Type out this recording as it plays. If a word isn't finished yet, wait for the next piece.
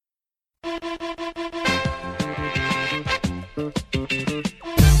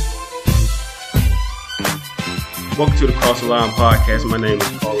Welcome to the Cross the Line podcast. My name is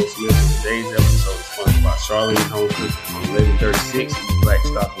Carlos Smith, and today's episode is sponsored by Charlene's Home Cooking on 1136 East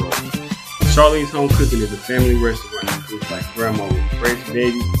Blackstock Road. Charlene's Home Cooking is a family restaurant that cooks like grandma with fresh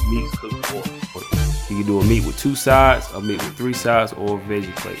veggies, meats cooked for. You can do a meat with 2 sides, a meat with 3 sides, or a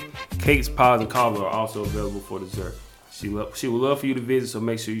veggie plate. Cakes, pies, and cobbler are also available for dessert. She would love for you to visit, so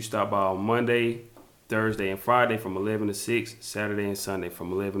make sure you stop by on Monday, Thursday, and Friday from 11 to 6, Saturday and Sunday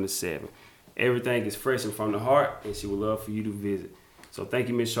from 11 to 7. Everything is fresh and from the heart, and she would love for you to visit. So thank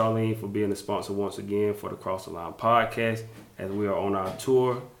you, Miss Charlene, for being a sponsor once again for the Cross the Line podcast as we are on our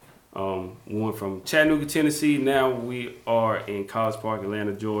tour. We went from Chattanooga, Tennessee. Now we are in College Park,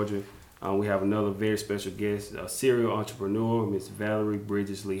 Atlanta, Georgia. We have another very special guest, a serial entrepreneur, Miss Valerie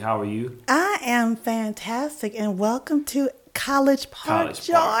Bridges Lee. How are you? I am fantastic, and welcome to College Park,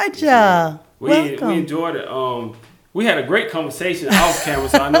 Georgia. Yes, we enjoyed it. We had a great conversation off camera,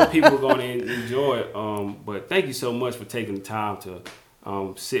 so I know people are going to enjoy it. But thank you so much for taking the time to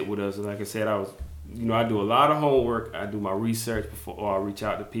sit with us. And like I said, I do a lot of homework. I do my research before I reach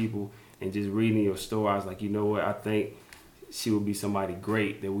out to people, and just reading your story, I was like, you know what? I think she would be somebody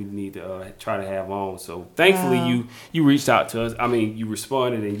great that we need to try to have on. So thankfully, you reached out to us. I mean, you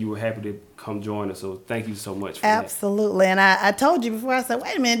responded, and you were happy to come join us. So thank you so much for Absolutely. And I told you before, I said,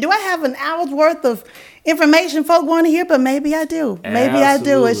 wait a minute, do I have an hour's worth of information folk want to hear? But maybe I do. Maybe I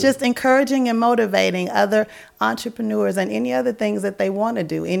do. It's just encouraging and motivating other entrepreneurs and any other things that they want to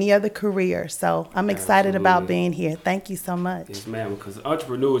do, any other career. So I'm excited about being here. Thank you so much. Yes, ma'am, because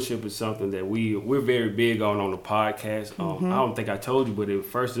entrepreneurship is something that we're very big on the podcast. I don't think I told you, but at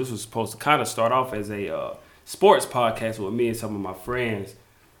first this was supposed to kind of start off as a sports podcast with me and some of my friends.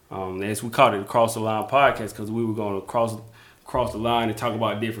 As we called it, the Cross the Line podcast, because we were going to cross the line and talk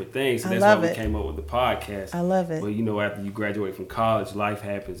about different things. So that's why we came up with the podcast. I love it. But after you graduate from college, life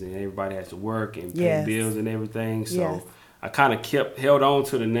happens and everybody has to work and pay bills and everything. So I kind of held on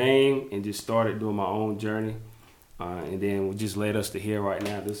to the name and just started doing my own journey. And then we just led us to here right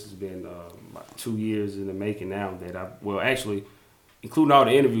now. This has been about 2 years in the making now actually, including all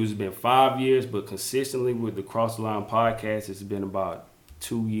the interviews, it's been 5 years, but consistently with the Cross the Line podcast, it's been about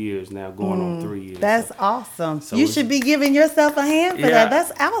 2 years now, going on 3 years. That's awesome. So you should be giving yourself a hand for that.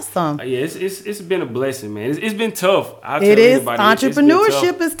 That's awesome. It's been a blessing, man. It's been tough.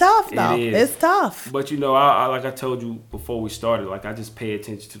 Entrepreneurship is tough, though. It's tough. But I like I told you before we started, like I just pay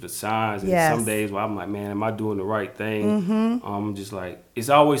attention to the signs. And some days where I'm like, man, am I doing the right thing? I'm just like, it's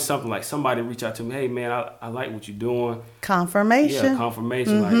always something like somebody reach out to me, hey man, I like what you're doing. Confirmation. Yeah,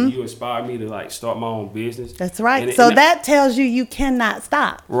 confirmation. Like you inspired me to like start my own business. That's right. And that tells you cannot stop.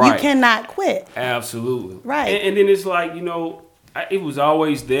 Right. You cannot quit. Absolutely. Right. And then it's like, it was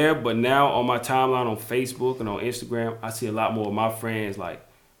always there, but now on my timeline on Facebook and on Instagram, I see a lot more of my friends like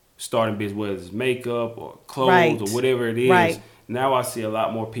starting business, whether it's makeup or clothes or whatever it is. Right. Now I see a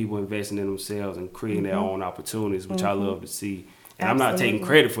lot more people investing in themselves and creating their own opportunities, which I love to see. And I'm not taking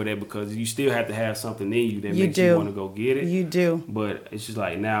credit for that because you still have to have something in you that makes you want to go get it. You do. But it's just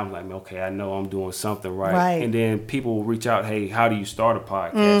like now I'm like, okay, I know I'm doing something right. And then people will reach out, hey, how do you start a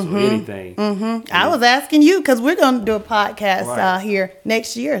podcast or anything? I was asking you because we're going to do a podcast here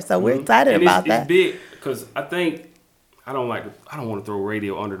next year. So we're excited about that. It's big because I think I don't want to throw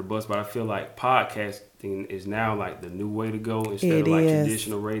radio under the bus, but I feel like podcasting is now like the new way to go instead of like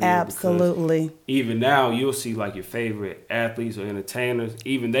traditional radio. Absolutely. Because even now you'll see like your favorite athletes or entertainers,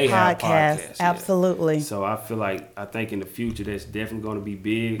 even they have podcasts. Absolutely. So I think in the future that's definitely going to be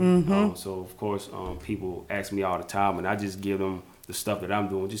big. So of course people ask me all the time and I just give them the stuff that I'm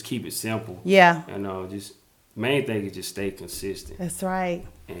doing. Just keep it simple. Yeah. And just main thing is just stay consistent. That's right.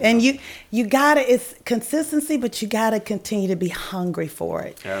 And you gotta, it's consistency, but you gotta continue to be hungry for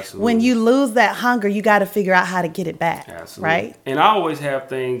it. Absolutely. When you lose that hunger, you gotta figure out how to get it back. Absolutely. Right? And I always have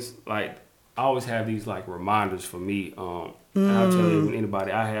things like, these like reminders for me. And I'll tell you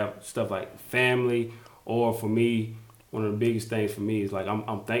anybody, I have stuff like family, or for me, one of the biggest things for me is like,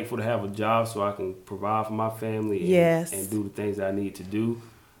 I'm thankful to have a job so I can provide for my family and do the things that I need to do.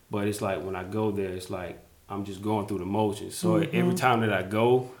 But it's like when I go there, it's like, I'm just going through the motions. So every time that I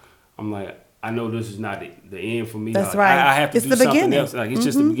go, I'm like, I know this is not the end for me. That's right. I have to do something else. Like it's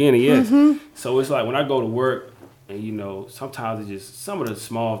just the beginning, yes. So it's like when I go to work, and sometimes it's just some of the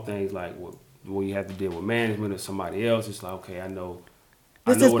small things, like when you have to deal with management or somebody else. It's like, okay, I know.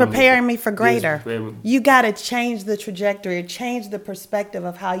 This is preparing me for greater. You got to change the trajectory, change the perspective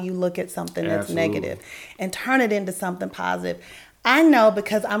of how you look at something that's negative, and turn it into something positive. I know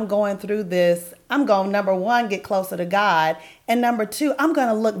because I'm going through this, I'm going, number one, get closer to God. And number two, I'm going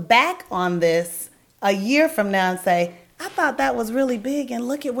to look back on this a year from now and say, I thought that was really big and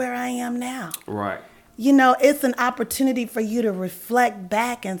look at where I am now. Right. it's an opportunity for you to reflect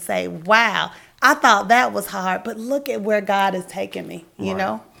back and say, wow, I thought that was hard, but look at where God is taking me, you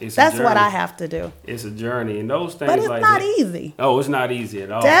know? That's what I have to do. It's a journey, and those things but it's like not easy. Oh, it's not easy at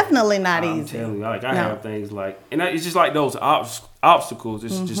all. Definitely not easy. I'm telling you, like I have things like, and it's just like those obstacles.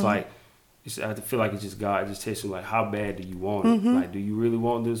 It's just like, I feel like it's just God just testing, like, how bad do you want it? Like, do you really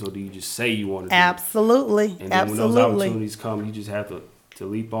want this, or do you just say you want it? Absolutely. And then when those opportunities come, you just have to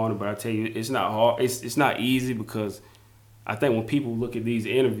leap on it. But I tell you, it's not hard. It's not easy, because I think when people look at these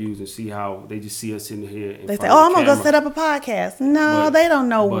interviews and see how they just see us sitting here, they say, "Oh, I'm gonna go set up a podcast." No, they don't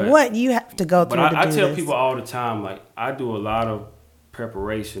know what you have to go through. But I tell people all the time, like, I do a lot of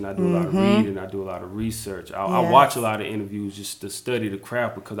preparation. I do a lot of reading. I do a lot of research. I watch a lot of interviews just to study the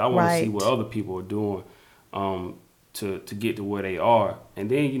craft, because I want to see what other people are doing to get to where they are. And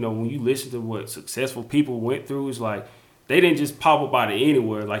then, when you listen to what successful people went through, it's like, they didn't just pop up out of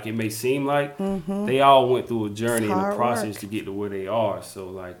anywhere like it may seem like. They all went through a journey and a process to get to where they are. So,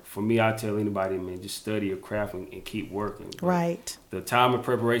 like, for me, I tell anybody, man, just study your craft and keep working. But right. The time of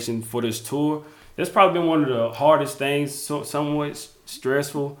preparation for this tour, that's probably been one of the hardest things, somewhat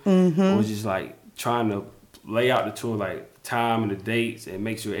stressful. Was just, like, trying to lay out the tour, like, time and the dates, and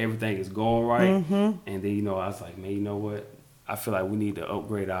make sure everything is going right. And then, I was like, man, you know what? I feel like we need to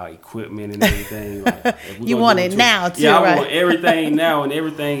upgrade our equipment and everything. Like, you want it now, too, right? I want everything now, and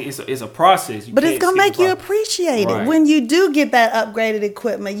everything. It's a process. But it's going to make you appreciate it. When you do get that upgraded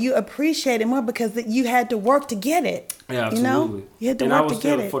equipment, you appreciate it more, because you had to work to get it. Yeah, absolutely. You had to work to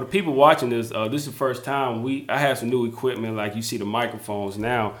get it. For the people watching this, this is the first time I have some new equipment. Like, you see the microphones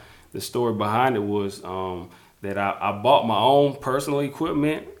now. The story behind it was that I bought my own personal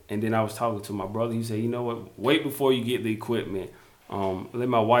equipment. And then I was talking to my brother. He said, you know what? Wait before you get the equipment. Let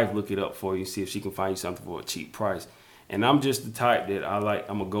my wife look it up for you, see if she can find you something for a cheap price. And I'm just the type that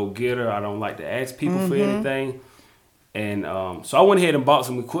I'm a go-getter. I don't like to ask people for anything. And so I went ahead and bought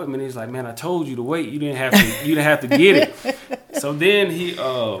some equipment. He's like, man, I told you to wait. You didn't have to get it. So then he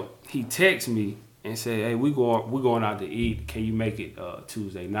texted me and said, hey, we're going out to eat. Can you make it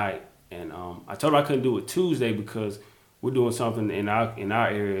Tuesday night? And I told him I couldn't do it Tuesday because we're doing something in our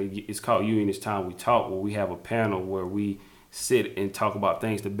area. It's called You and It's Time We Talk, where we have a panel where we sit and talk about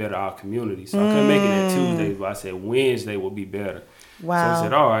things to better our community. So I couldn't make it that Tuesday, but I said Wednesday will be better. Wow. So I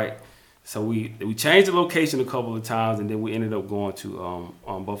said, all right. So we changed the location a couple of times, and then we ended up going to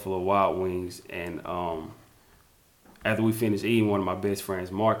Buffalo Wild Wings. And after we finished eating, one of my best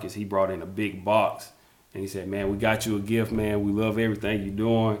friends, Marcus, he brought in a big box, and he said, man, we got you a gift, man. We love everything you're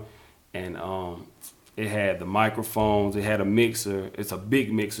doing. And it had the microphones. It had a mixer. It's a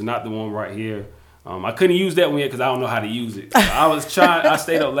big mixer, not the one right here. I couldn't use that one yet because I don't know how to use it. I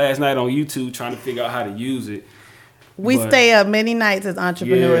stayed up last night on YouTube trying to figure out how to use it. We stay up many nights as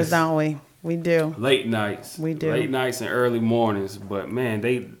entrepreneurs, don't we? We do. Late nights. We do. Late nights and early mornings. But man,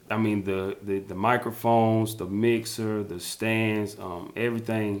 the microphones, the mixer, the stands,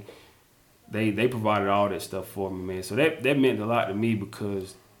 everything, they provided all that stuff for me, man. So that meant a lot to me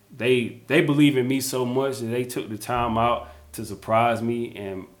because they believe in me so much that they took the time out to surprise me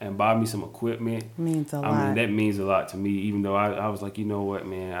and buy me some equipment. Means a lot. I mean, that means a lot to me, even though I was like, you know what,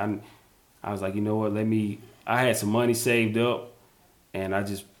 man, I was like, you know what, I had some money saved up, and I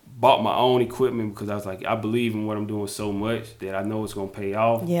just bought my own equipment because I was like, I believe in what I'm doing so much that I know it's going to pay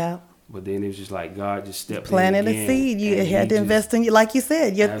off. Yeah. But then it was just like God just stepped planted in again, a seed. You had to invest in you, like you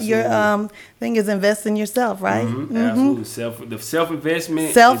said. Your thing is invest in yourself, right? Absolutely. The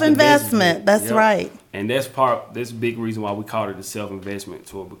self-investment. Self-investment. That's right. And that's a big reason why we called it the self-investment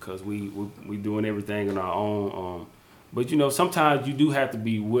tour, because we doing everything on our own. But sometimes you do have to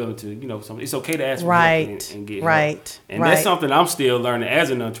be willing to, it's okay to ask for help and get help. And that's something I'm still learning as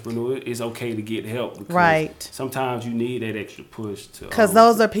an entrepreneur. It's okay to get help because sometimes you need that extra push to. Because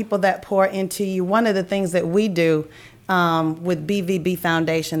those are people that pour into you. One of the things that we do with BVB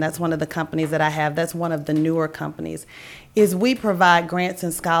Foundation, that's one of the companies that I have. That's one of the newer companies, is we provide grants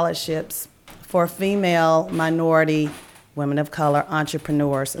and scholarships for female, minority, women of color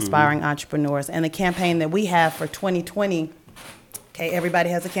entrepreneurs, aspiring entrepreneurs. And the campaign that we have for 2020, everybody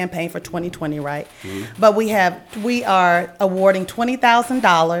has a campaign for 2020, right? But we are awarding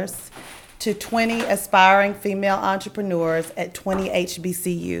 $20,000 to 20 aspiring female entrepreneurs at 20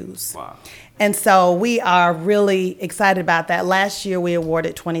 HBCUs. Wow. And so we are really excited about that. Last year we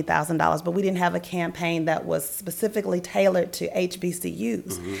awarded $20,000, but we didn't have a campaign that was specifically tailored to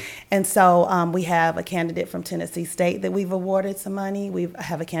HBCUs. And so we have a candidate from Tennessee State that we've awarded some money. We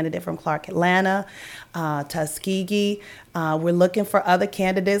have a candidate from Clark Atlanta, Tuskegee. We're looking for other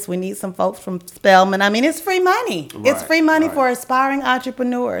candidates. We need some folks from Spelman. I mean, it's free money. It's free money for aspiring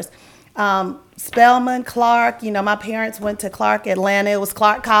entrepreneurs. Spelman, Clark, my parents went to Clark, Atlanta. It was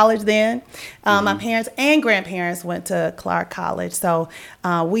Clark College then. My parents and grandparents went to Clark College. So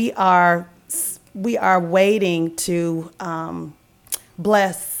we are waiting to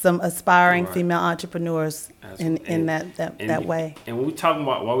bless some aspiring female entrepreneurs in that way. And when we talking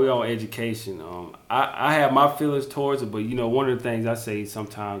about while we're on education, I have my feelings towards it, but one of the things I say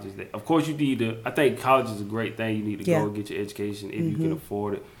sometimes is that, of course, you need to. I think college is a great thing. You need to go and get your education if you can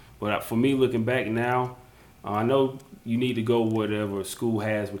afford it. But for me, looking back now, I know you need to go whatever school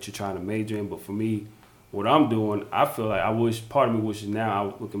has what you're trying to major in. But for me, what I'm doing, I feel like part of me wishes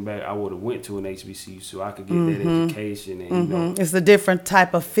now, looking back, I would have went to an HBCU so I could get that education. And it's a different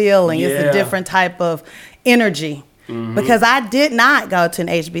type of feeling. Yeah. It's a different type of energy. Because I did not go to an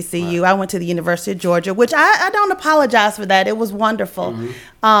HBCU. Right. I went to the University of Georgia, which I don't apologize for that. It was wonderful.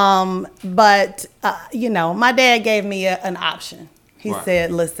 But my dad gave me an option. He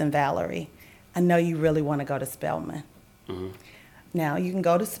said, listen, Valerie, I know you really want to go to Spelman. Now, you can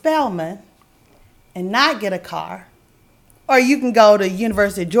go to Spelman and not get a car, or you can go to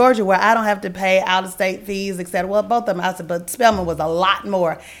University of Georgia where I don't have to pay out-of-state fees, et cetera. Well, both of them, I said, but Spelman was a lot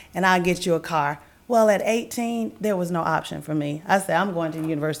more, and I'll get you a car. Well, at 18, there was no option for me. I said, I'm going to the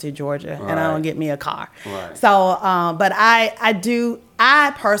University of Georgia, and I don't get me a car. Right. So, but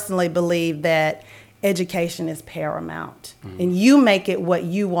I personally believe that education is paramount, and you make it what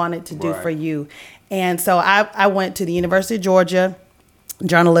you want it to do for you. And so I went to the University of Georgia.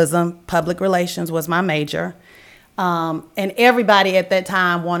 Journalism, public relations was my major. And everybody at that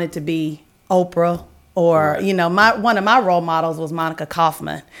time wanted to be Oprah or, one of my role models was Monica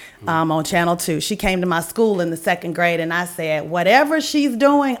Kaufman on Channel 2. She came to my school in the 2nd grade, and I said, whatever she's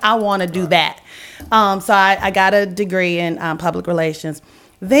doing, I want to do that. So I got a degree in public relations.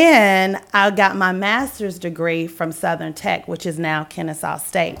 Then I got my master's degree from Southern Tech, which is now Kennesaw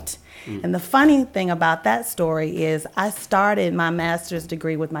State. And the funny thing about that story is I started my master's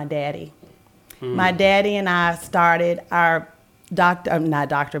degree with my daddy. My daddy and I started our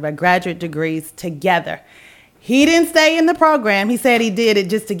graduate degrees together. He didn't stay in the program. He said he did it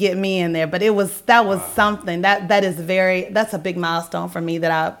just to get me in there, but that was something that's a big milestone for me that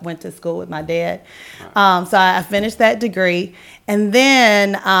I went to school with my dad. So I finished that degree, and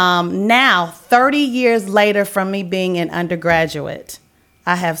then now 30 years later from me being an undergraduate,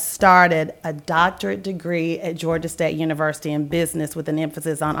 I have started a doctorate degree at Georgia State University in business with an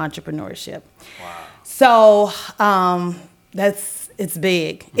emphasis on entrepreneurship. Wow. So it's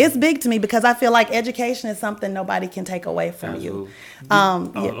big. It's big to me because I feel like education is something nobody can take away from you. Go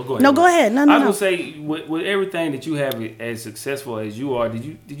ahead. No, go ahead. No. I was gonna say with everything that you have as successful as you are,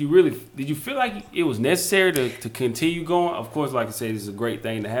 did you feel like it was necessary to continue going? Of course, like I said, it's a great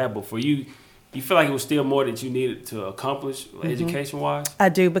thing to have, but for you feel like it was still more that you needed to accomplish education-wise? I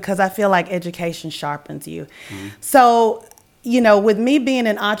do, because I feel like education sharpens you. So, with me being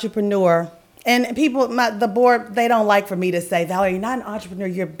an entrepreneur, and people, the board, they don't like for me to say, Valerie, you're not an entrepreneur,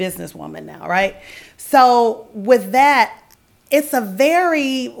 you're a businesswoman now, right? So with that, it's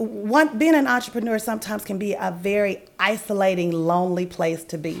being an entrepreneur sometimes can be a very isolating, lonely place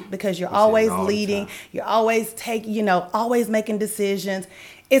to be, because you're always leading, you're always always making decisions.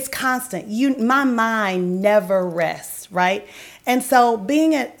 It's constant. My mind never rests, right? And so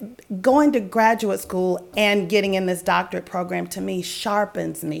going to graduate school and getting in this doctorate program, to me,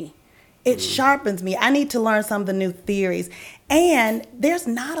 sharpens me. It sharpens me. I need to learn some of the new theories. And there's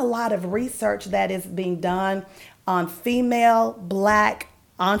not a lot of research that is being done on female Black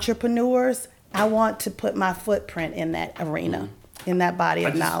entrepreneurs. I want to put my footprint in that arena, in that body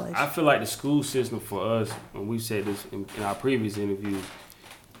of knowledge. I feel like the school system for us, and we've said this in our previous interviews,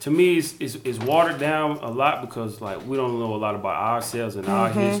 to me, it's watered down a lot because we don't know a lot about ourselves and our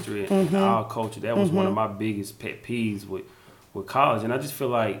history and our culture. That was one of my biggest pet peeves with college. And I just feel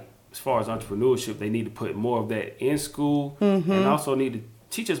like, as far as entrepreneurship, they need to put more of that in school, and also need to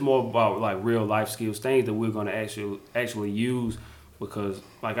teach us more about real life skills, things that we're going to actually use. Because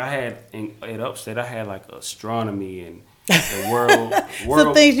I had at Upstate, I had astronomy and the world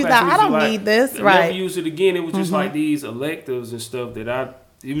some things you thought, I don't need this, right? I never used it again. It was just these electives and stuff that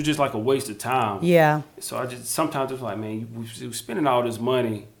it was just a waste of time. Yeah. So sometimes it's man, we're spending all this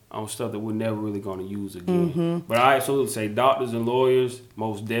money on stuff that we're never really going to use again. But I absolutely say doctors and lawyers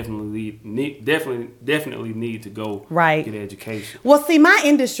most definitely need to go get education. Well, see, my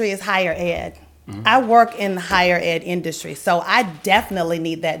industry is higher ed. I work in the higher ed industry, so I definitely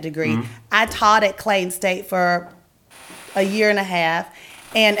need that degree. I taught at Clayton State for a year and a half,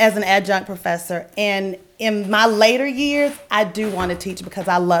 and as an adjunct professor. And in my later years, I do want to teach because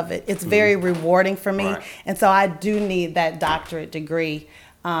I love it. It's very rewarding for me. Right. And so I do need that doctorate degree.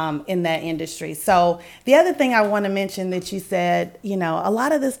 in that industry. So the other thing I want to mention that you said, you know, a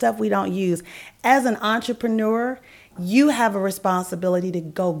lot of this stuff we don't use. As an entrepreneur, you have a responsibility to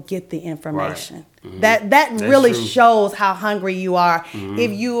go get the information. Right. Mm-hmm. That really true. Shows how hungry you are. Mm-hmm.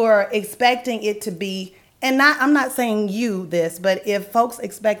 If you are expecting it to be, and I'm not saying you this, but if folks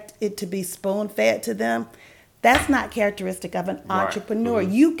expect it to be spoon-fed to them, that's not characteristic of an entrepreneur. Right.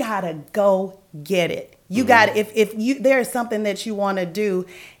 Mm-hmm. You gotta go get it. You got to, if there is something that you want to do,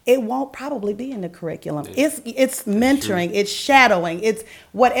 it won't probably be in the curriculum. It's mentoring, it's shadowing, it's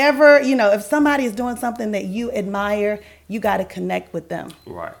whatever, you know, if somebody is doing something that you admire, you got to connect with them.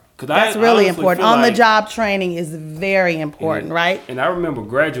 Right. That's really important. On the job training is very important, right? And I remember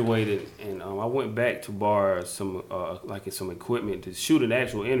graduated, and I went back to borrow some equipment to shoot an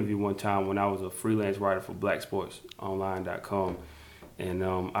actual interview one time when I was a freelance writer for BlackSportsOnline.com. And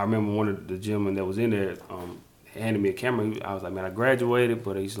I remember one of the gentlemen that was in there handed me a camera. I was like, man, I graduated.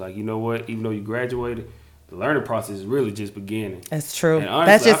 But he's like, you know what? Even though you graduated, the learning process is really just beginning. That's true. Honestly,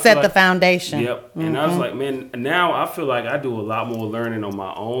 that's just set the foundation. Yep. Mm-hmm. And I was like, man, now I feel like I do a lot more learning on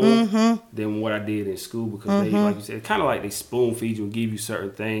my own than what I did in school. Because they, like you said, kind of like they spoon feed you and give you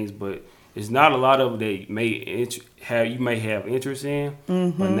certain things. But it's not a lot of it that you may have interest in.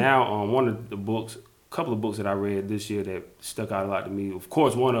 But now one of the books, couple of books that I read this year that stuck out a lot to me. Of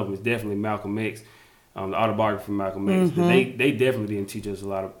course, one of them is definitely Malcolm X, the autobiography of Malcolm X. They definitely didn't teach us a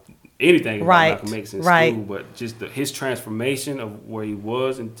lot of anything about Malcolm X in school, but just his transformation of where he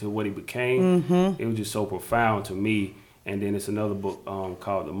was into what he became, it was just so profound to me. And then it's another book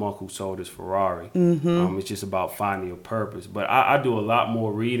called The Monk Who Sold His Ferrari. It's just about finding your purpose. But I do a lot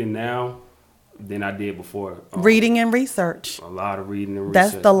more reading now than I did before. Reading and research. A lot of reading and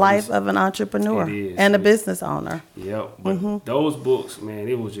research. That's the life of an entrepreneur and a business owner. Yep. But those books, man,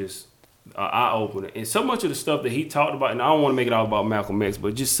 it was just an eye-opener. And so much of the stuff that he talked about, and I don't want to make it all about Malcolm X,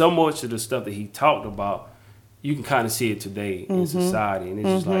 but just so much of the stuff that he talked about, you can kind of see it today in society. And it's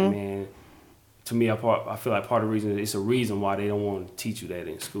just like, man, to me, I feel like part of the reason, it's a reason why they don't want to teach you that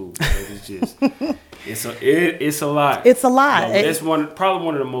in school. Because it's just, it's a lot. It's a lot. That's probably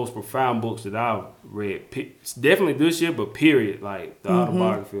one of the most profound books that I've read. It's definitely this year, but period. Like the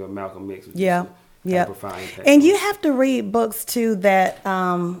autobiography of Malcolm X. Yeah. Profound impact. And you have to read books too that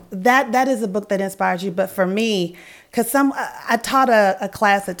that is a book that inspires you. But for me, because I taught a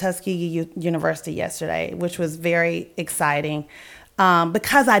class at Tuskegee University yesterday, which was very exciting.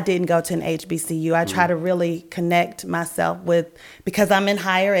 Because I didn't go to an HBCU, I try to really connect myself because I'm in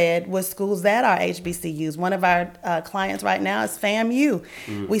higher ed, with schools that are HBCUs. One of our clients right now is FAMU.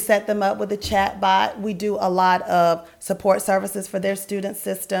 We set them up with a chat bot. We do a lot of support services for their student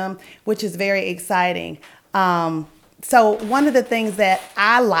system, which is very exciting. So one of the things that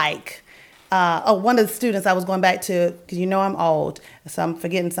I like, one of the students I was going back to, because you know I'm old, so I'm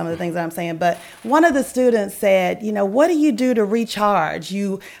forgetting some of the things that I'm saying, but one of the students said, you know, what do you do to recharge?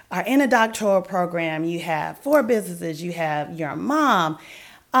 You are in a doctoral program, you have 4 businesses, you have your mom.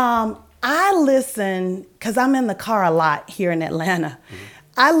 I listen, because I'm in the car a lot here in Atlanta,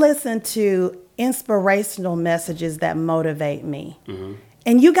 I listen to inspirational messages that motivate me.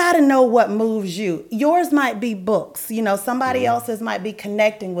 And you got to know what moves you. Yours might be books. You know, somebody else's might be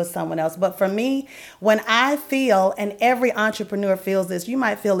connecting with someone else. But for me, when I feel, and every entrepreneur feels this, you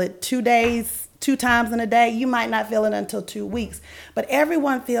might feel it 2 days, 2 times in a day. You might not feel it until 2 weeks. But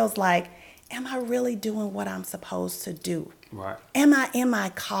everyone feels like, am I really doing what I'm supposed to do? Right. Am I in my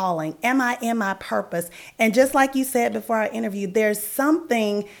calling? Am I in my purpose? And just like you said before our interview, there's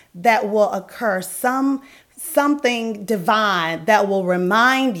something that will occur, something divine that will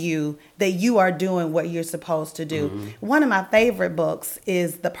remind you that you are doing what you're supposed to do. One of my favorite books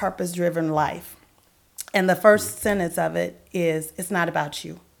is The Purpose-Driven Life. And the first sentence of it is, it's not about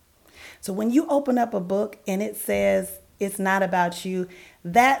you. So when you open up a book and it says it's not about you,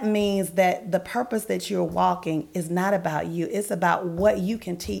 that means that the purpose that you're walking is not about you. It's about what you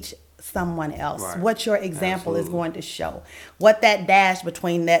can teach someone else, what your example is going to show, what that dash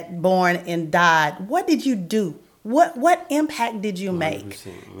between that born and died, what did you do? What impact did you make?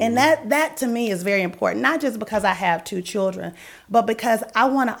 And that to me is very important, not just because I have 2 children, but because I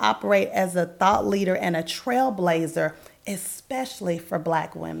want to operate as a thought leader and a trailblazer, especially for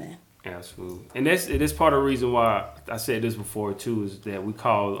Black women. Absolutely. And it is part of the reason why I said this before too, is that we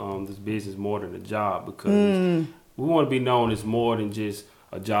call this business more than a job, because we want to be known as more than just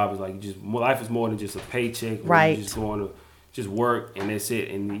a job. Is like life is more than just a paycheck. Right. You're just going to just work and that's it.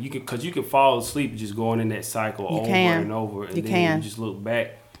 And you can fall asleep just going in that cycle and over. And then you just look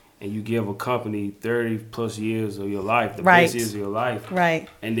back and you give a company 30 plus years of your life, the best years of your life. Right.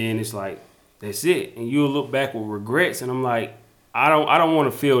 And then it's like, that's it. And you'll look back with regrets. And I'm like, I don't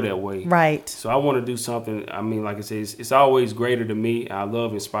want to feel that way. Right. So I want to do something. I mean, like I said, it's always greater to me. I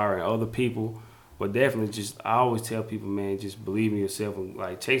love inspiring other people, but definitely I always tell people, man, just believe in yourself and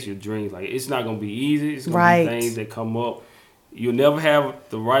like chase your dreams. Like it's not gonna be easy. It's gonna be things that come up. You'll never have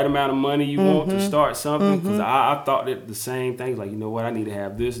the right amount of money you want to start something, because I thought that the same things, like, you know what, I need to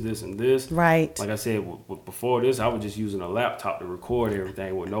have this, and this. Right. Like I said, before this, I was just using a laptop to record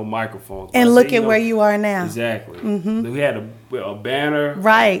everything with no microphones. And look at where you are now. Exactly. We had a banner.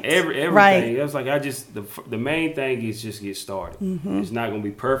 Right. Everything. Right. It was like, the main thing is just get started. It's not going to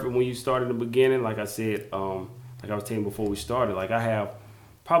be perfect when you start in the beginning. Like I said, like I was telling you before we started, like I have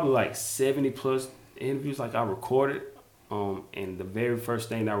probably like 70 plus interviews like I recorded. And the very first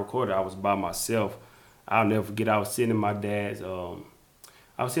thing I recorded, I was by myself. I'll never forget. I was sitting in my dad's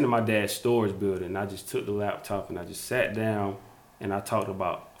storage building. And I just took the laptop and I just sat down and I talked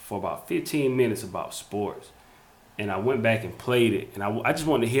for about 15 minutes about sports. And I went back and played it, and I just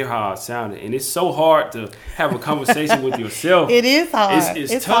wanted to hear how it sounded. And it's so hard to have a conversation with yourself. It is hard.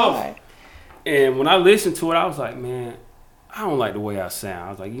 It's tough. Hard. And when I listened to it, I was like, man, I don't like the way I sound. I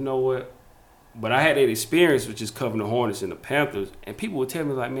was like, you know what? But I had that experience with just covering the Hornets and the Panthers, and people would tell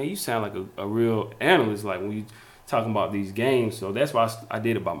me, like, man, you sound like a real analyst, like, when you talking about these games. So that's why I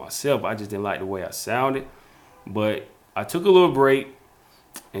did it by myself. I just didn't like the way I sounded. But I took a little break,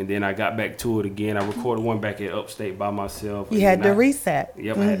 and then I got back to it again. I recorded one back at Upstate by myself. You had to reset.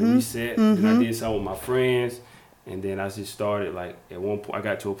 Yep, I had to reset. And I did something with my friends, and then I just started, like, at one point, I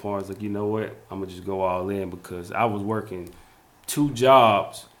got to a point, I was like, you know what? I'm going to just go all in, because I was working 2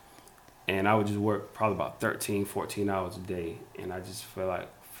 jobs. And I would just work probably about 13, 14 hours a day. And I just fell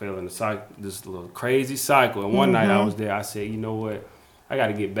in the cycle, this little crazy cycle. And one night I was there, I said, you know what? I got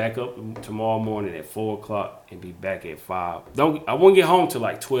to get back up tomorrow morning at 4 o'clock and be back at 5. I won't get home till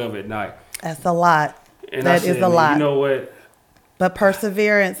like 12 at night. That's a lot. And that is a lot. You know what? But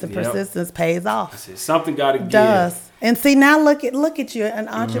perseverance and persistence pays off. I said, something got to give. Does. And see, now look at you, an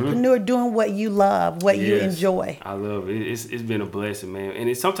entrepreneur doing what you love, what you enjoy. I love it. It's been a blessing, man.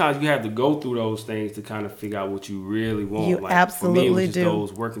 And sometimes you have to go through those things to kind of figure out what you really want. You absolutely for me, it was just do.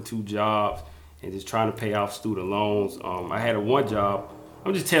 Those working 2 jobs and just trying to pay off student loans. I had one job.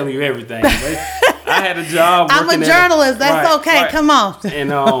 I'm just telling you everything. I had a job. I'm a journalist. That's okay. Right. Come on.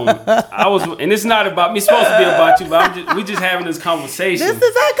 And and it's not about me. It's supposed to be about you, but we just having this conversation. This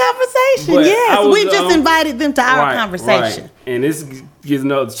is our conversation. But yes, we just invited them to our conversation. Right. And this gives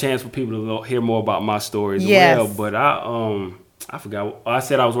another chance for people to hear more about my story as well. But I forgot. I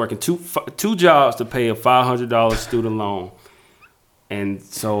said I was working two jobs to pay a $500 student loan. And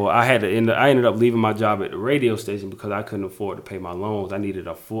so I ended up leaving my job at the radio station because I couldn't afford to pay my loans. I needed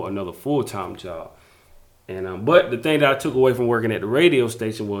another full-time job. And but the thing that I took away from working at the radio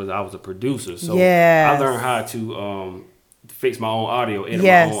station was I was a producer. So I learned how to fix my own audio, edit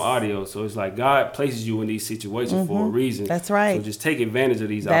my own audio. So it's like God places you in these situations for a reason. That's right. So just take advantage of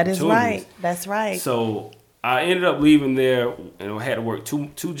these opportunities. That is right. That's right. So I ended up leaving there, and I had to work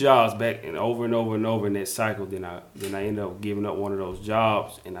two jobs back and over in that cycle. Then I ended up giving up one of those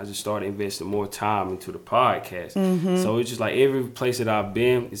jobs, and I just started investing more time into the podcast. So it's just like every place that I've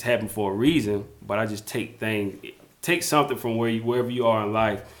been, it's happened for a reason. But I just take something from wherever you are in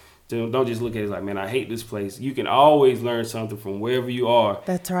life. Don't just look at it like, man, I hate this place. You can always learn something from wherever you are.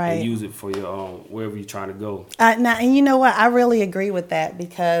 That's right. And use it for your wherever you're trying to go. Now, and you know what? I really agree with that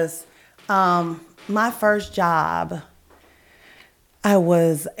because. My first job, I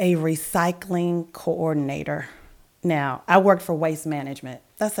was a recycling coordinator. Now, I worked for Waste Management.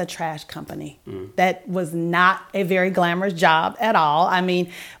 That's a trash company. That was not a very glamorous job at all. I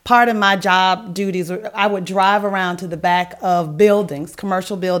mean, part of my job duties were I would drive around to the back of buildings,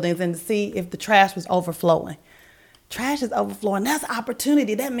 commercial buildings, and see if the trash was overflowing. Trash is overflowing. That's an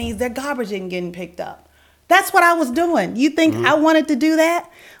opportunity. That means their garbage isn't getting picked up. That's what I was doing. You think I wanted to do that?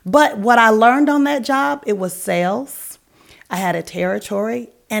 But what I learned on that job, it was sales. I had a territory,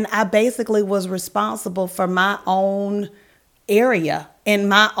 and I basically was responsible for my own area and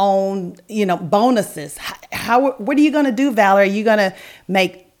my own, bonuses. What are you going to do, Valerie? Are you going to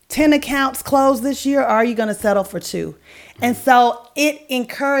make 10 accounts close this year, or are you going to settle for 2? And so it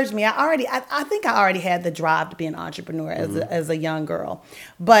encouraged me. I think I already had the drive to be an entrepreneur as a young girl.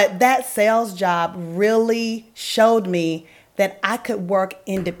 But that sales job really showed me that I could work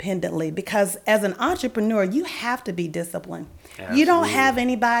independently because as an entrepreneur, you have to be disciplined. Absolutely. You don't have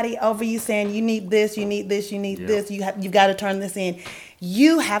anybody over you saying you need this, you need this, you need this, you've got to turn this in.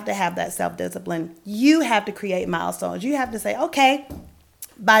 You have to have that self-discipline. You have to create milestones. You have to say, okay,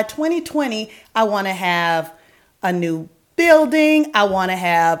 by 2020, I want to have a new building. I want to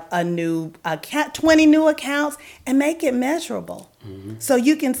have a new account, 20 new accounts, and make it measurable. So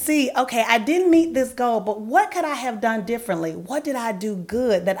you can see, okay, I didn't meet this goal, but what could I have done differently? What did I do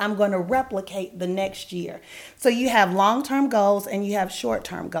good that I'm going to replicate the next year? So you have long-term goals and you have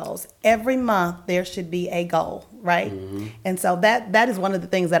short-term goals. Every month there should be a goal, right? And so that is one of the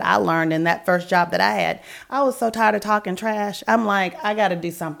things that I learned in that first job that I had. I was so tired of talking trash. I'm like, I got to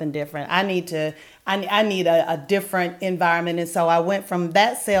do something different. I need a different environment. And so I went from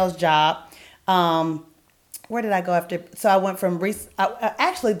that sales job. Where did I go after? So I went from,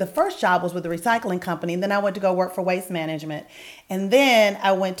 actually the first job was with a recycling company. And then I went to go work for waste management. And then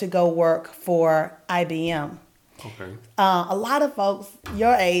I went to go work for IBM. Okay. A lot of folks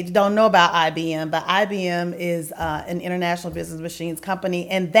your age don't know about IBM, but IBM is an international business machines company.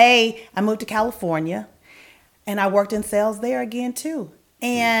 And I moved to California and I worked in sales there again too.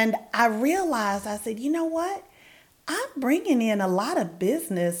 And I realized, I said, you know what? I'm bringing in a lot of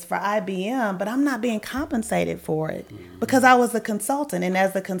business for IBM, but I'm not being compensated for it because I was a consultant. And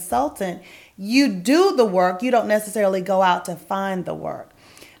as a consultant, you do the work. You don't necessarily go out to find the work.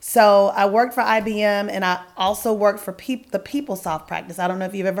 So I worked for IBM and I also worked for the PeopleSoft practice. I don't know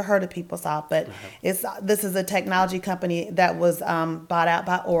if you've ever heard of PeopleSoft, but this is a technology company that was bought out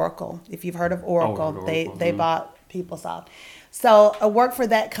by Oracle. If you've heard of Oracle, they bought PeopleSoft. So I worked for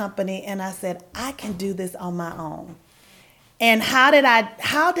that company and I said, I can do this on my own. And how did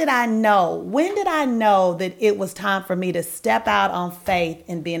I know? When did I know that it was time for me to step out on faith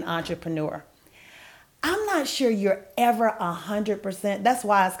and be an entrepreneur? I'm not sure you're ever 100%. That's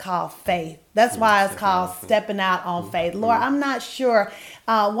why it's called faith. That's why it's called stepping out on faith. Lord, I'm not sure.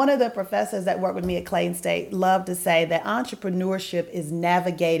 One of the professors that worked with me at Clayton State loved to say that entrepreneurship is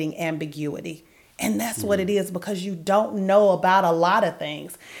navigating ambiguity. And that's what it is, because you don't know about a lot of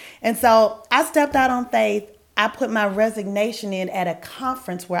things. And so I stepped out on faith. I put my resignation in at a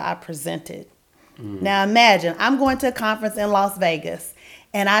conference where I presented. Now imagine, I'm going to a conference in Las Vegas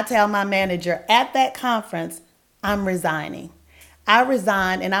and I tell my manager at that conference, I'm resigning. I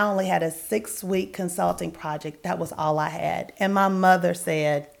resigned and I only had a 6-week consulting project. That was all I had. And my mother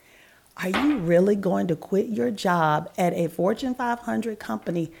said, are you really going to quit your job at a Fortune 500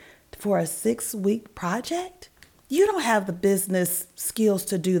 company for a 6-week project? You don't have the business skills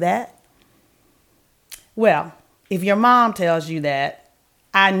to do that. Well, if your mom tells you that,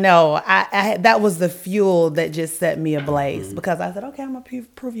 I know that was the fuel that just set me ablaze, because I said, okay, I'm going to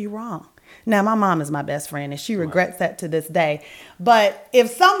prove you wrong. Now, my mom is my best friend and she regrets that to this day. But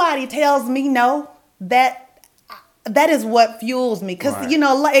if somebody tells me no, that is what fuels me. Because,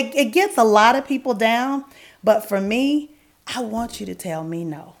 it gets a lot of people down. But for me, I want you to tell me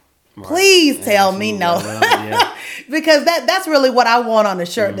no. Right. Please tell me no. Because that's really what I want on a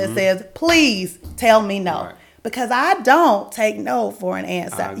shirt that says, please tell me no. Right. Because I don't take no for an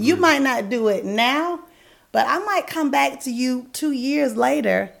answer. You might not do it now, but I might come back to you 2 years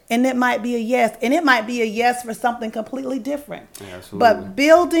later and it might be a yes. And it might be a yes for something completely different.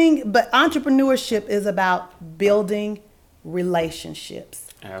 Absolutely. But entrepreneurship is about building relationships.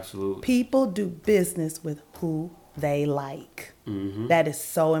 Absolutely. People do business with who they like. That is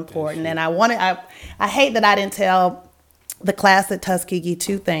so important. And I hate that I didn't tell the class at Tuskegee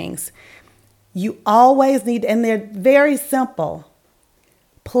 2 things. You always need, and they're very simple,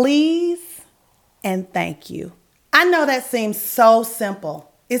 please and thank you. I know that seems so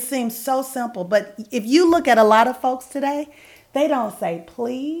simple. It seems so simple, but if you look at a lot of folks today, they don't say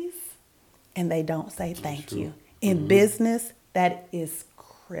please and they don't say thank you. In business, that is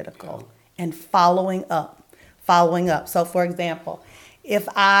critical. And following up. So for example, if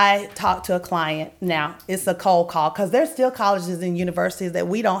I talk to a client now, it's a cold call, because there's still colleges and universities that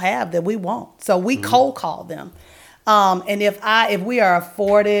we don't have that we won't. So we cold call them. And if we are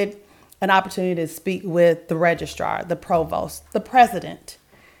afforded an opportunity to speak with the registrar, the provost, the president,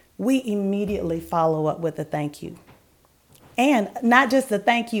 we immediately follow up with a thank you. And not just a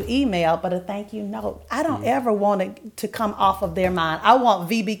thank you email, but a thank you note. I don't ever want it to come off of their mind. I want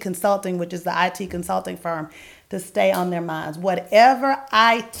VB Consulting, which is the IT consulting firm, to stay on their minds. Whatever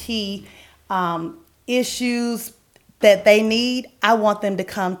IT issues that they need, I want them to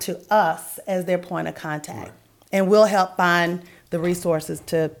come to us as their point of contact. Right. And we'll help find the resources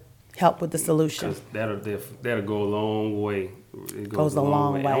to help with the solution. That'll go a long way. It goes a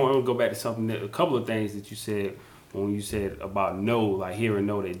long way. I want to go back to a couple of things that you said. when you said about no, like hearing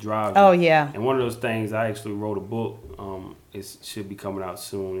no that drives Oh, you. yeah. And one of those things, I actually wrote a book. It should be coming out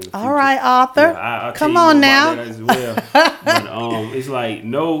soon. In the future. All right, author. Yeah, I'll come tell you on more now. about that as well. But it's like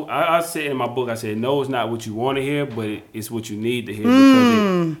no. I said in my book, I said no is not what you want to hear, but it's what you need to hear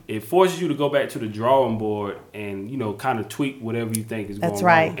because it forces you to go back to the drawing board and kind of tweak whatever you think is going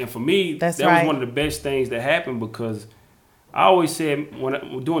wrong. And for me, that was one of the best things that happened because I always said when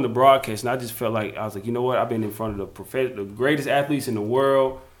I'm doing the broadcast, and I just felt like I was like, you know what? I've been in front of the greatest athletes in the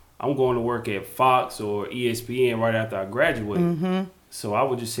world. I'm going to work at Fox or ESPN right after I graduate. Mm-hmm. So I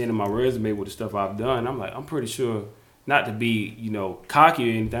would just send in my resume with the stuff I've done. I'm like, I'm pretty sure, not to be, cocky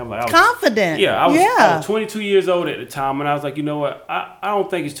or anything. I'm like, confident. Yeah, I was 22 years old at the time, and I was like, you know what? I don't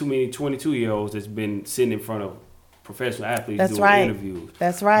think it's too many 22-year-olds that's been sitting in front of professional athletes doing interviews.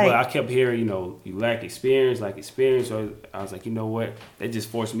 That's right. But I kept hearing, you lack experience. So I was like, you know what? They just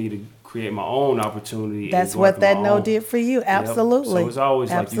forced me to create my own opportunity. That's what that no did for you. Absolutely. Yep. So it's always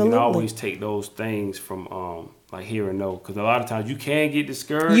like you can always take those things from like hearing no, because a lot of times you can get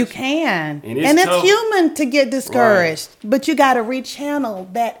discouraged. You can, and it's human to get discouraged, but you got to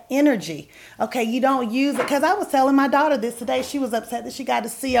rechannel that energy. Okay, you don't use it because I was telling my daughter this today. She was upset that she got a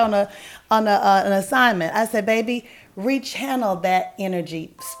C on an assignment. I said, baby, rechannel that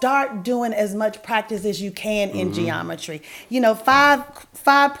energy. Start doing as much practice as you can in geometry.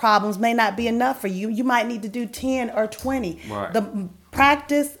 Five problems may not be enough for you. You might need to do 10 or 20. Right. The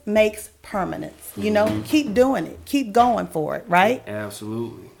practice makes permanence. Keep doing it. Keep going for it, right?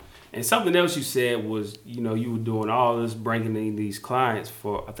 Absolutely. And something else you said was, you were doing all this, bringing in these clients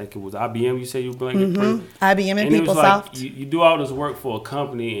for, I think it was IBM. You said you were bringing IBM and PeopleSoft. Like you do all this work for a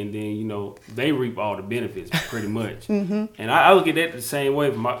company, and then they reap all the benefits pretty much. And I look at that the same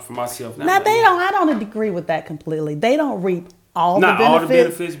way for myself now. Now I don't agree with that completely. They don't reap all the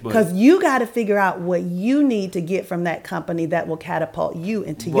benefits, because you got to figure out what you need to get from that company that will catapult you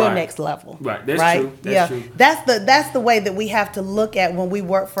into your next level. Right, that's true. That's true. That's the way that we have to look at when we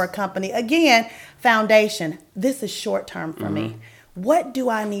work for a company. Again, foundation. This is short term for me. What do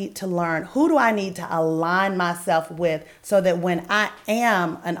I need to learn? Who do I need to align myself with so that when I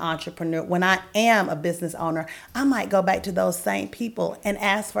am an entrepreneur, when I am a business owner, I might go back to those same people and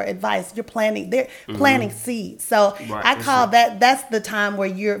ask for advice. They're planting seeds. So I call that's the time where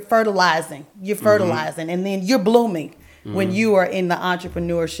you're fertilizing. And then you're blooming when you are in the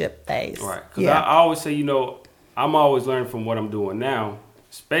entrepreneurship phase. Right. Because I always say, I'm always learning from what I'm doing now.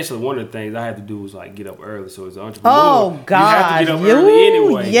 Especially one of the things I had to do was like get up early. So as an entrepreneur, you have to get up early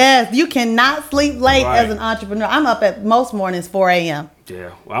anyway. Yes, you cannot sleep late as an entrepreneur. I'm up at most mornings 4 a.m.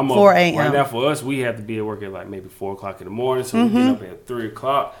 Yeah, well, I'm up 4 a.m. Right now for us, we have to be at work at like maybe 4 o'clock in the morning. So we get up at 3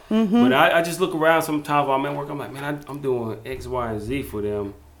 o'clock. But I just look around sometimes while I'm at work. I'm like, man, I'm doing X, Y, and Z for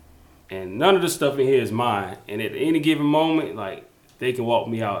them. And none of the stuff in here is mine. And at any given moment, like they can walk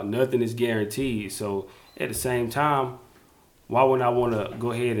me out. Nothing is guaranteed. So at the same time, why wouldn't I want to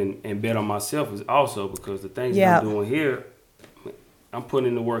go ahead and bet on myself is also because the things that I'm doing here, I'm putting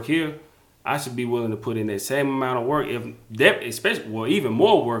in the work here. I should be willing to put in that same amount of work, even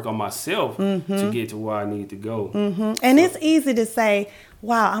more work on myself to get to where I need to go. And it's easy to say,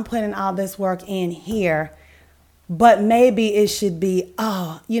 wow, I'm putting all this work in here. But maybe it should be,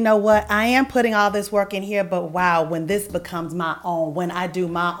 you know what? I am putting all this work in here, but wow, when this becomes my own, when I do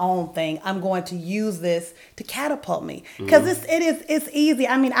my own thing, I'm going to use this to catapult me. Because it's easy.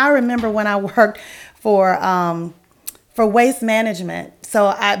 I mean, I remember when I worked for waste management.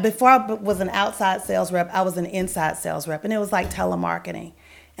 So before I was an outside sales rep, I was an inside sales rep, and it was like telemarketing.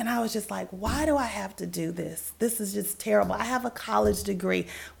 And I was just like, why do I have to do this? This is just terrible. I have a college degree.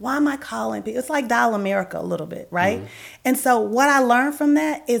 Why am I calling people? It's like Dial America a little bit, right? And so what I learned from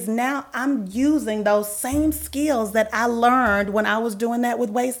that is now I'm using those same skills that I learned when I was doing that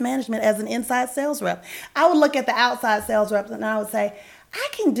with waste management as an inside sales rep. I would look at the outside sales reps and I would say, I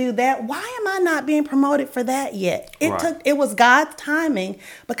can do that. Why am I not being promoted for that yet? It was God's timing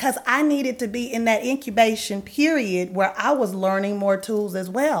because I needed to be in that incubation period where I was learning more tools as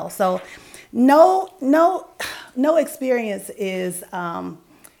well. So no experience is,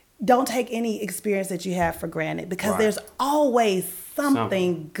 don't take any experience that you have for granted because there's always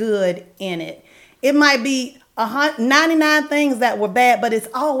something good in it. It might be 99 things that were bad, but it's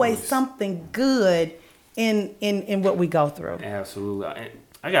always something good in what we go through. Absolutely.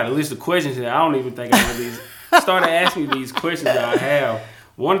 I got a list of questions here. I don't even think I really started asking these questions that I have.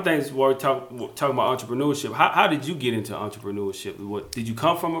 One of the things we're talking about entrepreneurship. How did you get into entrepreneurship? What did you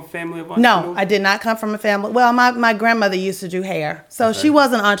come from a family of entrepreneurs? No, I did not come from a family. Well, my grandmother used to do hair, so she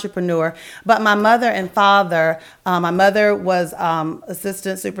was an entrepreneur. But my mother and father, my mother was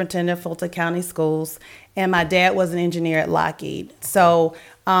assistant superintendent of Fulton County Schools, and my dad was an engineer at Lockheed. So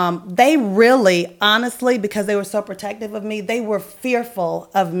they really, honestly, because they were so protective of me, they were fearful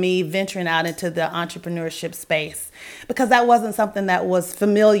of me venturing out into the entrepreneurship space because that wasn't something that was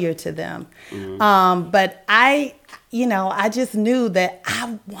familiar to them. But I just knew that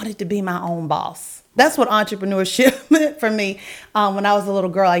I wanted to be my own boss. That's what entrepreneurship meant for me. When I was a little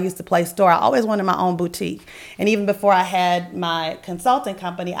girl, I used to play store. I always wanted my own boutique. And even before I had my consulting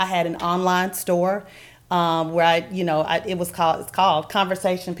company, I had an online store where it's called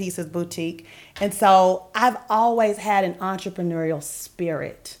Conversation Pieces Boutique. And so I've always had an entrepreneurial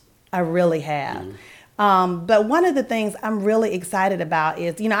spirit. I really have. But one of the things I'm really excited about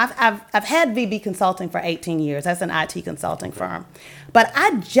is, I've had VB Consulting for 18 years. That's an IT consulting firm. But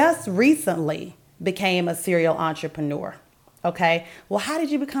I just recently became a serial entrepreneur. Okay. Well, how did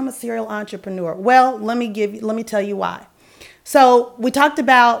you become a serial entrepreneur? Well, let me tell you why. So we talked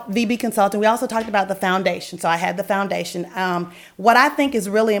about VB Consulting. We also talked about the foundation. So I had the foundation. What I think is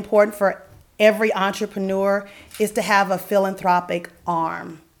really important for every entrepreneur is to have a philanthropic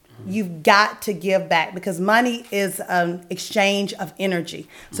arm. You've got to give back because money is an exchange of energy.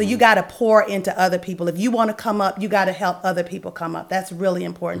 So you got to pour into other people. If you want to come up, you got to help other people come up. That's really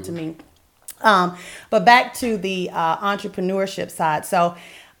important to me. But back to the entrepreneurship side. So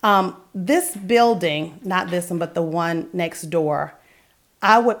this building, not this one, but the one next door,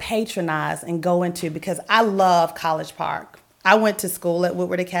 I would patronize and go into because I love College Park. I went to school at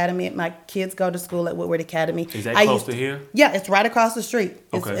Woodward Academy. My kids go to school at Woodward Academy. Is that close to here? Yeah, it's right across the street.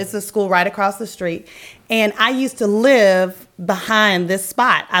 Okay. It's a school right across the street. And I used to live behind this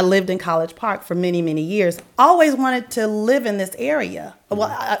spot. I lived in College Park for many, many years. Always wanted to live in this area. Well,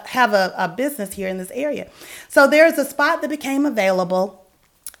 I have a business here in this area. So there's a spot that became available.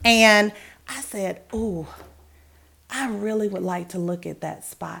 And I said, ooh, I really would like to look at that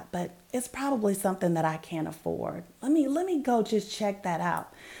spot, but it's probably something that I can't afford. Let me go just check that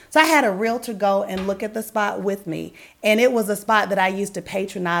out. So I had a realtor go and look at the spot with me. And it was a spot that I used to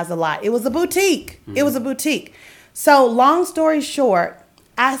patronize a lot. It was a boutique. It was a boutique. So long story short,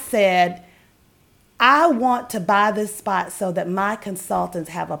 I said, I want to buy this spot so that my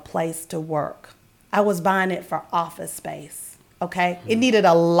consultants have a place to work. I was buying it for office space. Okay. It needed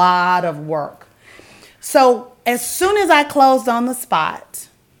a lot of work. So as soon as I closed on the spot,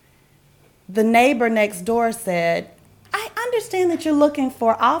 the neighbor next door said, I understand that you're looking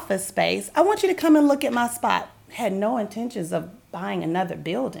for office space. I want you to come and look at my spot. Had no intentions of buying another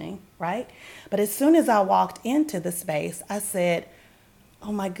building, right? But as soon as I walked into the space, I said,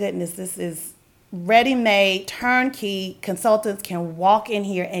 oh my goodness, this is ready-made, turnkey. Consultants can walk in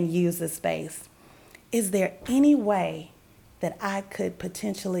here and use the space. Is there any way that I could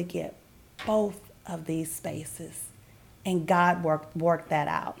potentially get both of these spaces? And God worked that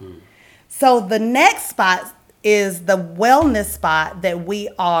out. So the next spot is the wellness spot that we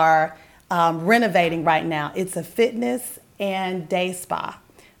are renovating right now. It's a fitness and day spa.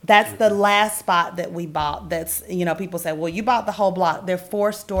 That's the last spot that we bought. That's, people say, well, you bought the whole block. There are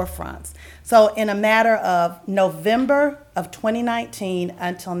 4 storefronts. So in a matter of November of 2019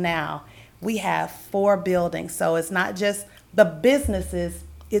 until now, we have 4 buildings. So it's not just the businesses,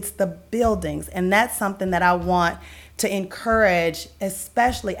 it's the buildings. And that's something that I want to encourage,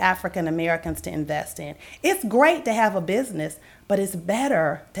 especially African Americans, to invest in. It's great to have a business, but it's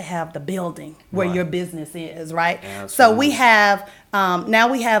better to have the building where your business is, right? Absolutely. So we have, now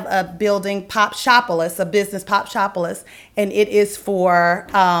we have a building, Pop Shopolis, a business, Pop Shopolis, and it is for...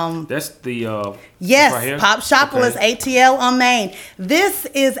 That's the... yes, right here? Pop Shopolis, okay. ATL on Main. This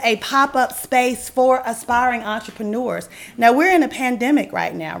is a pop-up space for aspiring entrepreneurs. Now, we're in a pandemic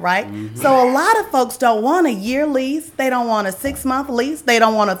right now, right? So a lot of folks don't want a year lease. They don't want a 6-month lease. They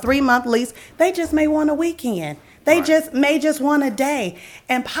don't want a 3-month lease. They just may want a weekend. They may just want a day.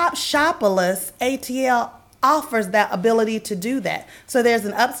 And Pop Shopolis, ATL, offers that ability to do that. So there's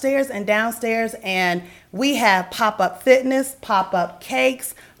an upstairs and downstairs, and we have pop-up fitness, pop-up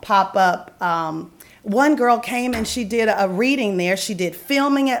cakes, pop-up... one girl came and she did a reading there. She did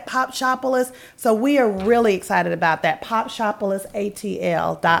filming at Pop Shopolis. So we are really excited about that.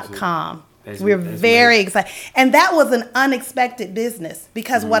 PopShopolisATL.com. We're very excited. And that was an unexpected business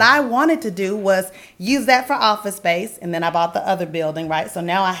because what I wanted to do was use that for office space. And then I bought the other building, right? So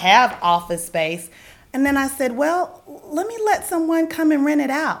now I have office space. And then I said, well, let me let someone come and rent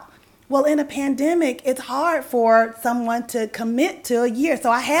it out. Well, in a pandemic, it's hard for someone to commit to a year. So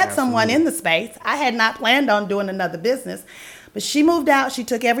I had someone in the space. I had not planned on doing another business, but she moved out. She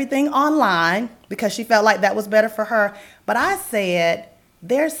took everything online because she felt like that was better for her. But I said,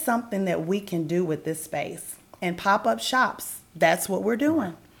 there's something that we can do with this space, and pop-up shops. That's what we're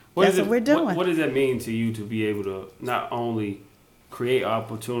doing. What does that mean to you to be able to not only create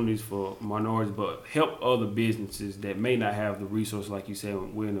opportunities for minorities, but help other businesses that may not have the resources, like you said,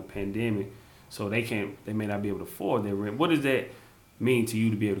 we're in a pandemic, so they may not be able to afford their rent. What does that mean to you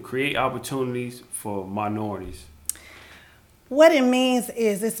to be able to create opportunities for minorities? What it means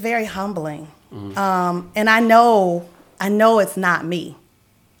is it's very humbling. And I know it's not me.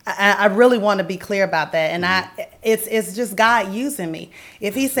 I really want to be clear about that. And it's just God using me.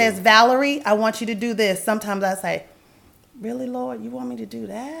 If he says, Valerie, I want you to do this, sometimes I say, really, Lord, you want me to do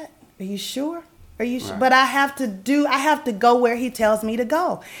that? Are you sure? Are you sure? Right. But I have to go where he tells me to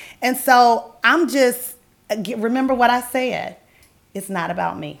go. And so remember what I said. It's not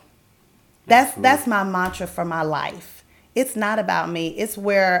about me. That's my mantra for my life. It's not about me. It's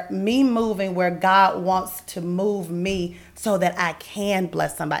where God wants to move me so that I can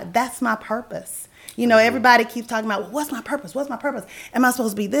bless somebody. That's my purpose. You know, everybody keeps talking about, what's my purpose? What's my purpose? Am I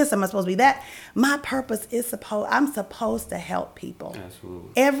supposed to be this? Am I supposed to be that? My purpose is I'm supposed to help people. Absolutely.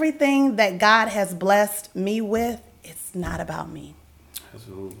 Everything that God has blessed me with, it's not about me.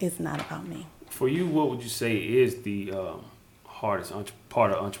 Absolutely. It's not about me. For you, what would you say is the hardest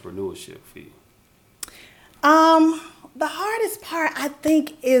part of entrepreneurship for you? The hardest part, I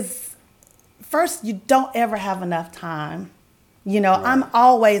think, is first, you don't ever have enough time. You know, right. I'm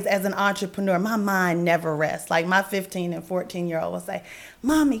always, as an entrepreneur, my mind never rests. Like my 15 and 14-year-old will say,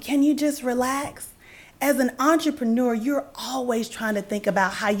 Mommy, can you just relax? As an entrepreneur, you're always trying to think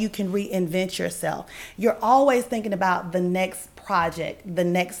about how you can reinvent yourself. You're always thinking about the next project, the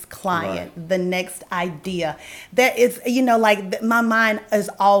next client, right. the next idea. That is, you know, like my mind is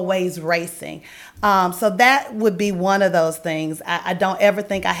always racing. So that would be one of those things. I don't ever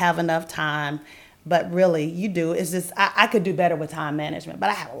think I have enough time. But really, you do. It's just, I could do better with time management, but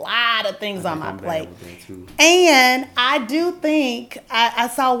I have a lot of things on my plate. And I do think, I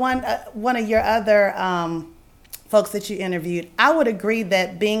saw one of your other folks that you interviewed. I would agree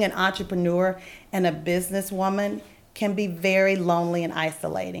that being an entrepreneur and a businesswoman can be very lonely and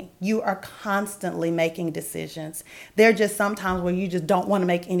isolating. You are constantly making decisions. There are just sometimes where you just don't want to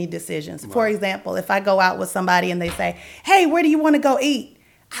make any decisions. Right. For example, if I go out with somebody and they say, hey, where do you want to go eat?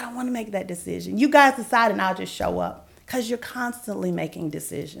 I don't want to make that decision. You guys decide and I'll just show up, because you're constantly making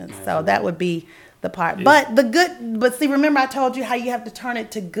decisions. So that would be the part. But see, remember I told you how you have to turn it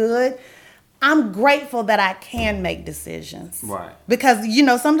to good. I'm grateful that I can make decisions. Right. Because, you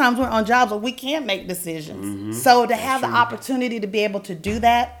know, sometimes we're on jobs where we can't make decisions. Mm-hmm. So to have the opportunity to be able to do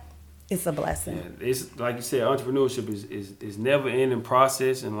that, it's a blessing. Yeah, it's like you said, entrepreneurship is never ending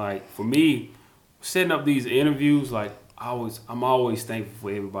process. And like for me, setting up these interviews, like I'm always thankful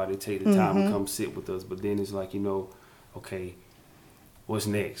for everybody to take the time to come sit with us. But then it's like, you know, okay, what's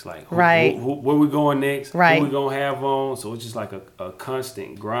next? Like, where we going next? Right. Who we gonna have on? So it's just like a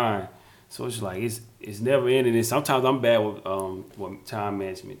constant grind. So it's like it's never ending. And sometimes I'm bad with time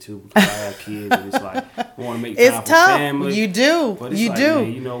management too, because I have kids and it's like I want to make time for family. You do. But it's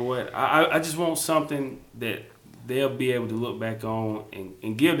man, you know what? I just want something that they'll be able to look back on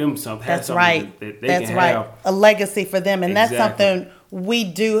and give them something. That's something right. That they can have. A legacy for them. And exactly. That's something we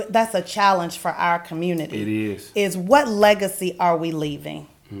do. That's a challenge for our community. It is. Is what legacy are we leaving?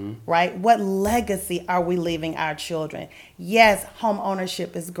 Mm-hmm. Right? What legacy are we leaving our children? Yes, home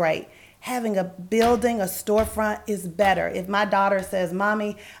ownership is great. Having a building, a storefront is better. If my daughter says,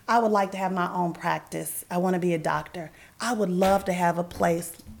 Mommy, I would like to have my own practice. I want to be a doctor. I would love to have a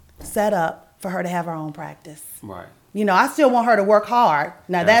place set up for her to have her own practice. Right. You know, I still want her to work hard.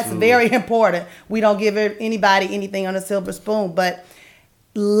 Now, that's very important. We don't give anybody anything on a silver spoon, but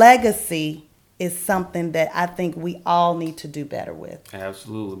legacy is something that I think we all need to do better with.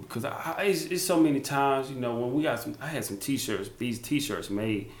 Absolutely. Because it's so many times, you know, when I had some T-shirts, these T-shirts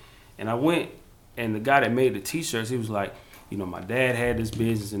made, and I went, and the guy that made the T-shirts, he was like, you know, my dad had this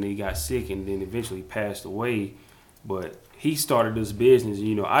business and he got sick and then eventually passed away, but he started this business, and,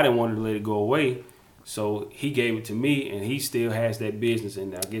 you know, I didn't want to let it go away, so he gave it to me, and he still has that business,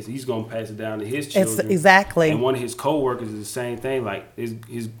 and I guess he's going to pass it down to his children. Exactly. And one of his co-workers is the same thing. Like,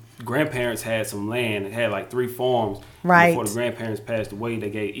 his grandparents had some land. It had like 3 farms. Right. Before the grandparents passed away,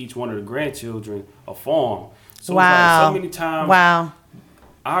 they gave each one of the grandchildren a farm. So wow. It's like so many times. Wow.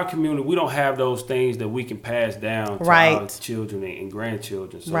 Our community, we don't have those things that we can pass down to our children and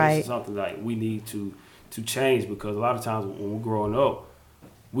grandchildren. So it's something like we need to change, because a lot of times when we're growing up,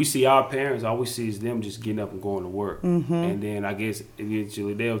 we see our parents, all we see is them just getting up and going to work. Mm-hmm. And then I guess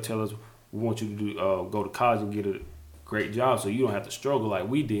eventually they'll tell us, we want you to do, go to college and get a great job so you don't have to struggle like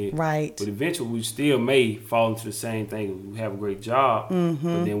we did. Right. But eventually we still may fall into the same thing. We have a great job, mm-hmm.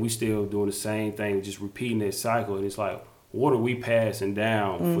 but then we still doing the same thing, just repeating that cycle. And it's like, what are we passing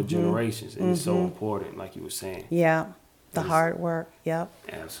down mm-hmm. for generations? And mm-hmm. it's so important, like you were saying. Yeah. The hard work. Yep.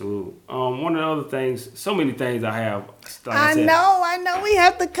 Absolutely. One of the other things, so many things I have. Like I know. We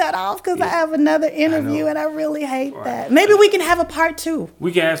have to cut off because I have another interview and I really hate that. Maybe we can have a part 2.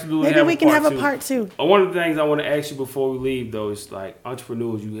 We can absolutely Maybe we can have a part 2. One of the things I want to ask you before we leave, though, is like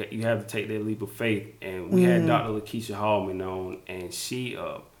entrepreneurs, you have to take that leap of faith. And we had Dr. Lakeisha Hallman on, and she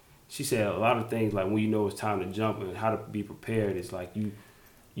said a lot of things like when you know it's time to jump and how to be prepared. It's like you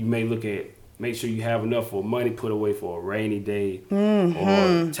may make sure you have enough for money put away for a rainy day, mm-hmm.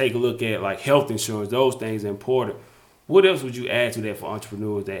 or take a look at like health insurance. Those things are important. What else would you add to that for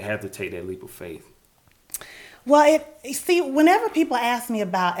entrepreneurs that have to take that leap of faith? Well, whenever people ask me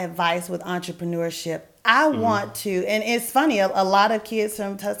about advice with entrepreneurship, I mm-hmm. want to, and it's funny, a lot of kids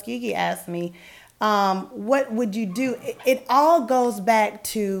from Tuskegee ask me, what would you do? It all goes back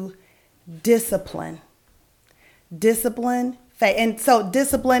to discipline. And so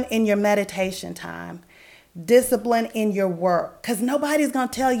discipline in your meditation time, discipline in your work, because nobody's going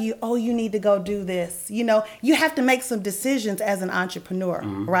to tell you, oh, you need to go do this. You know, you have to make some decisions as an entrepreneur,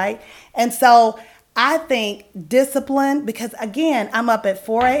 mm-hmm. right? And so I think discipline, because again, I'm up at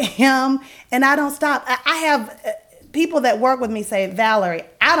 4 a.m. and I don't stop. I have people that work with me say, Valerie,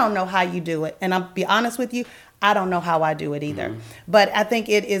 I don't know how you do it. And I'll be honest with you, I don't know how I do it either. Mm-hmm. But I think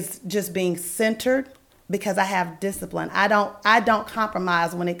it is just being centered, because I have discipline. I don't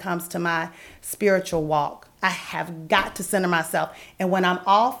compromise when it comes to my spiritual walk. I have got to center myself. And when I'm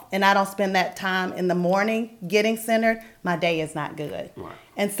off and I don't spend that time in the morning getting centered, my day is not good. Right.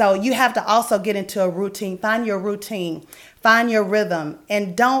 And so you have to also get into a routine. Find your routine. Find your rhythm.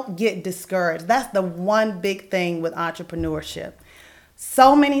 And don't get discouraged. That's the one big thing with entrepreneurship.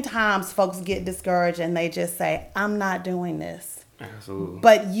 So many times folks get discouraged and they just say, I'm not doing this. Absolutely.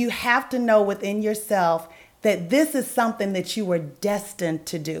 But you have to know within yourself that this is something that you were destined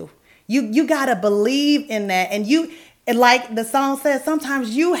to do. You got to believe in that. And like the song says,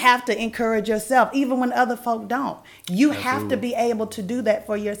 sometimes you have to encourage yourself, even when other folk don't. You Absolutely. Have to be able to do that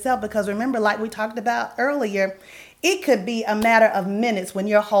for yourself. Because remember, like we talked about earlier, it could be a matter of minutes when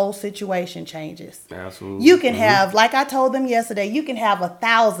your whole situation changes. Absolutely. You can mm-hmm. have, like I told them yesterday, you can have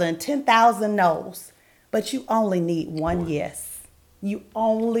 1,000, 10,000 no's, but you only need one yes. You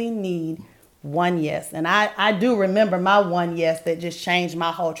only need one yes. And I do remember my one yes that just changed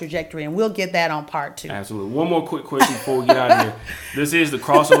my whole trajectory. And we'll get that on part 2. Absolutely. One more quick question before we get out of here. This is the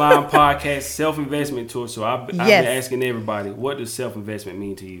Cross the Line Podcast Self-Investment Tour. So I've been asking everybody, what does self-investment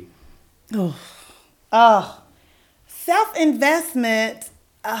mean to you? Self-investment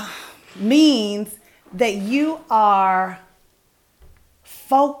means that you are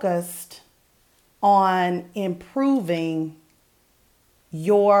focused on improving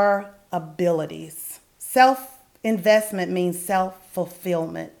your abilities. Self-investment means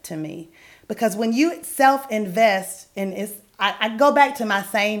self-fulfillment to me. Because when you self-invest, and I go back to my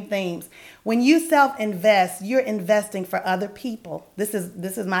same themes. When you self-invest, you're investing for other people. This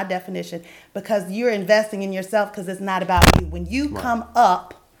is my definition. Because you're investing in yourself because it's not about you. When you come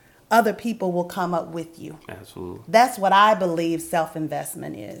up, other people will come up with you. Absolutely. That's what I believe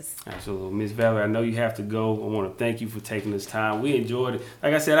self-investment is. Absolutely. Ms. Valerie, I know you have to go. I want to thank you for taking this time. We enjoyed it.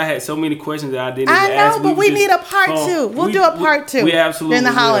 Like I said, I had so many questions that I didn't even ask. I know, but we need a part 2. We'll do a part 2. We absolutely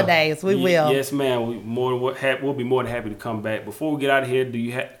during the holidays. We will. Yes, ma'am. We'll be more than happy to come back. Before we get out of here,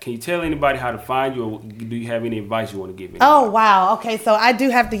 can you tell anybody how to find you, or do you have any advice you want to give anybody? Oh, wow. Okay, so I do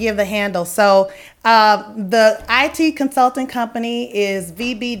have to give the handle. So the IT consulting company is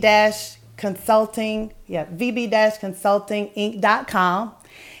VB-Consultinginc.com.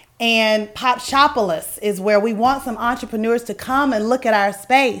 And Popshopolis is where we want some entrepreneurs to come and look at our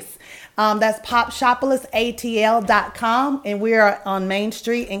space. That's popshopolisatl.com. And we are on Main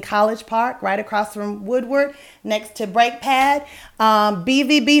Street in College Park, right across from Woodward, next to Brake Pad.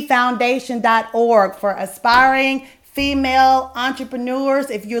 BVBfoundation.org for aspiring female entrepreneurs.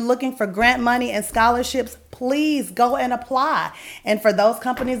 If you're looking for grant money and scholarships, please go and apply. And for those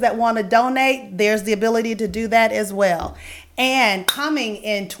companies that want to donate, there's the ability to do that as well. And coming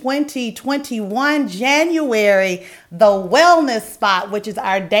in 2021, January, the Wellness Spot, which is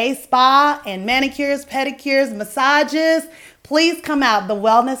our day spa and manicures, pedicures, massages. Please come out, the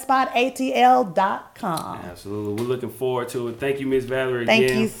Wellness Spot, ATL.com. Absolutely. We're looking forward to it. Thank you, Ms. Valerie, again.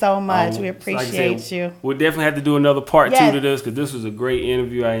 Thank you so much. We appreciate you. We'll definitely have to do another part 2 to this because this was a great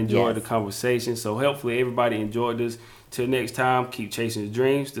interview. I enjoyed the conversation. So hopefully everybody enjoyed this. Till next time, keep chasing your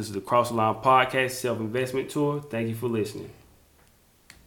dreams. This is the Cross the Line Podcast Self-Investment Tour. Thank you for listening.